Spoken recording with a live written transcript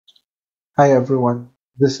Hi everyone,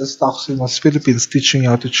 this is Toximos Philippines teaching you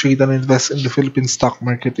how to trade and invest in the Philippine stock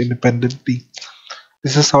market independently.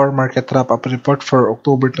 This is our market wrap-up report for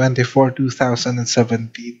October 24,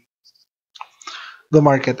 2017. The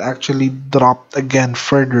market actually dropped again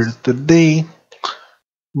further today.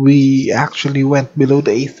 We actually went below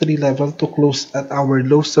the A3 level to close at our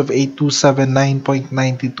lows of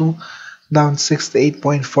 8279.92, down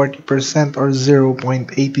 68.40% or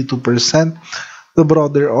 0.82%. The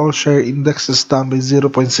broader all-share index is down by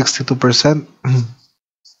 0.62%.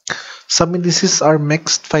 Some indices are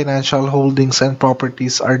mixed. Financial holdings and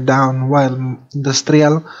properties are down, while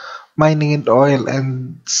industrial, mining and oil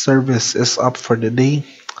and service is up for the day.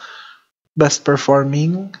 Best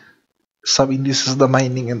performing sub indices the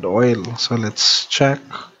mining and oil. So let's check.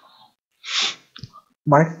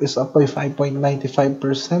 Mark is up by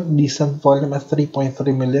 5.95%, decent volume at 3.3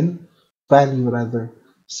 million, value rather.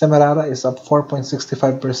 Semerara is up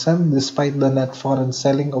 4.65% despite the net foreign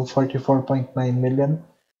selling of 44.9 million.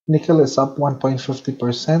 Nickel is up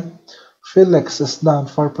 1.50%. Philex is down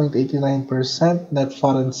 4.89%, net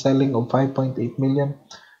foreign selling of 5.8 million.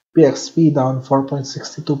 PXP down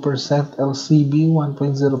 4.62%, LCB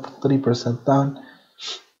 1.03% down,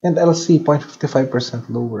 and LC 0.55%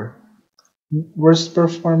 lower. Worst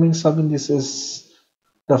performing sub-indices,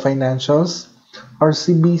 the financials.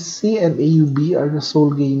 RCBC and AUB are the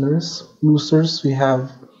sole gainers. Losers, we have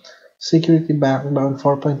Security Bank down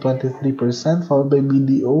 4.23%, followed by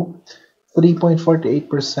BDO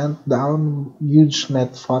 3.48% down, huge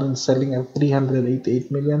net foreign selling at 388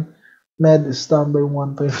 million. Med is down by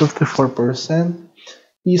 1.54%.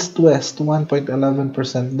 East West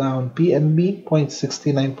 1.11% down, PNB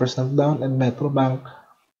 0.69% down, and Metrobank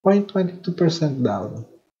 0.22% down.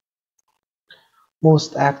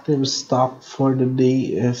 Most active stock for the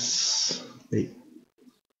day is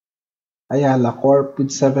Ayala Corp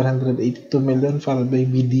with 782 million, followed by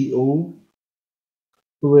BDO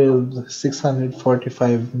with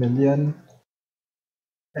 645 million,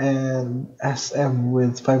 and SM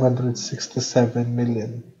with 567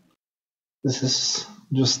 million. This is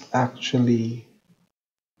just actually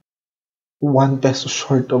 1 peso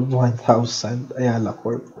short of 1,000 Ayala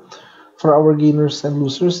Corp. For our gainers and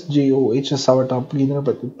losers, JOH is our top gainer,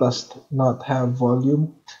 but it does not have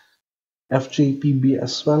volume. FJPB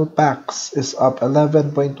as well. PAX is up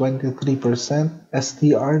 11.23%.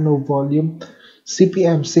 STR no volume.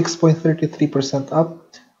 CPM 6.33%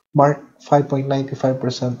 up. Mark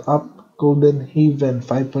 5.95% up. Golden Haven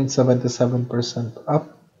 5.77%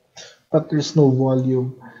 up. But there's no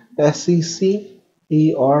volume. SEC,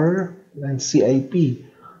 AR, and CIP.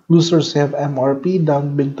 Losers have MRP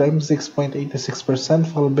down big time 6.86%,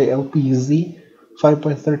 followed by LPZ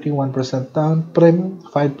 5.31% down, Prim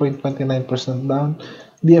 5.29% down,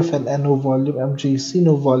 DFNN no volume, MJC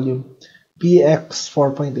no volume, PX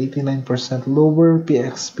 4.89% lower,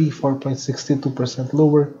 PXP 4.62%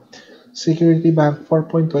 lower, Security Bank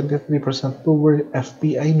 4.23% lower,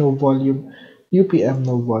 FPI no volume, UPM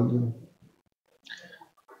no volume.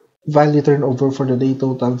 Value turnover for the day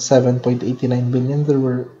totaled 7.89 billion. There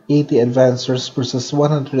were 80 advancers versus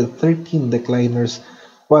 113 decliners,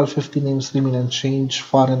 while 50 names remain unchanged.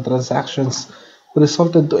 Foreign transactions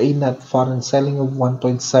resulted to a net foreign selling of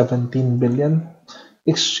 1.17 billion.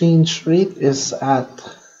 Exchange rate is at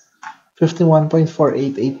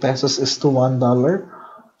 51.488 pesos is to $1.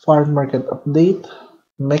 Foreign market update,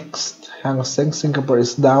 mixed. Hang Seng Singapore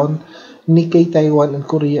is down. Nikkei Taiwan and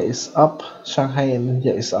Korea is up. Shanghai and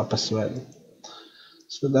India is up as well.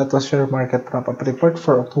 So that was your market wrap-up report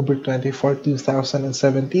for October 24,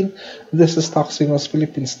 2017. This is Toximos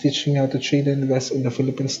Philippines teaching you how to trade and invest in the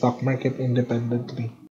Philippine stock market independently.